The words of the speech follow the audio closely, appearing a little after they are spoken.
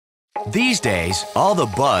These days, all the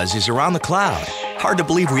buzz is around the cloud. Hard to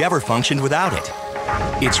believe we ever functioned without it.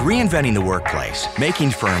 It's reinventing the workplace,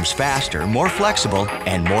 making firms faster, more flexible,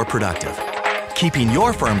 and more productive. Keeping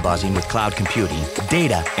your firm buzzing with cloud computing,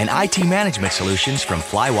 data, and IT management solutions from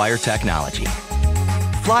Flywire technology.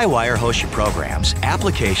 Flywire hosts your programs,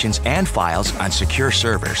 applications, and files on secure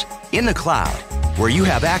servers in the cloud, where you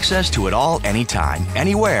have access to it all anytime,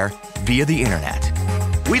 anywhere, via the internet.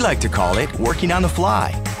 We like to call it working on the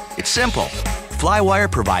fly. It's simple.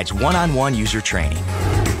 Flywire provides one-on-one user training,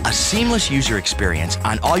 a seamless user experience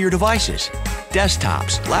on all your devices,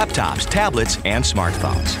 desktops, laptops, tablets, and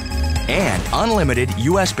smartphones, and unlimited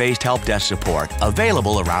US-based help desk support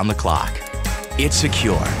available around the clock. It's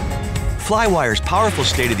secure. Flywire's powerful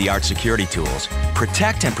state-of-the-art security tools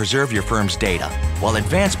protect and preserve your firm's data, while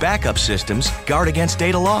advanced backup systems guard against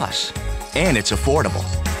data loss. And it's affordable.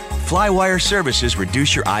 Flywire services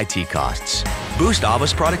reduce your IT costs, boost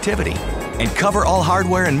office productivity, and cover all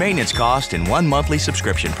hardware and maintenance costs in one monthly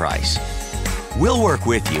subscription price. We'll work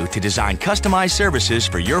with you to design customized services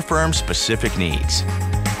for your firm's specific needs.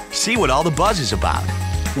 See what all the buzz is about.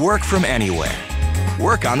 Work from anywhere.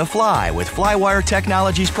 Work on the fly with Flywire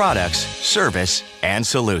Technologies products, service, and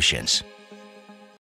solutions.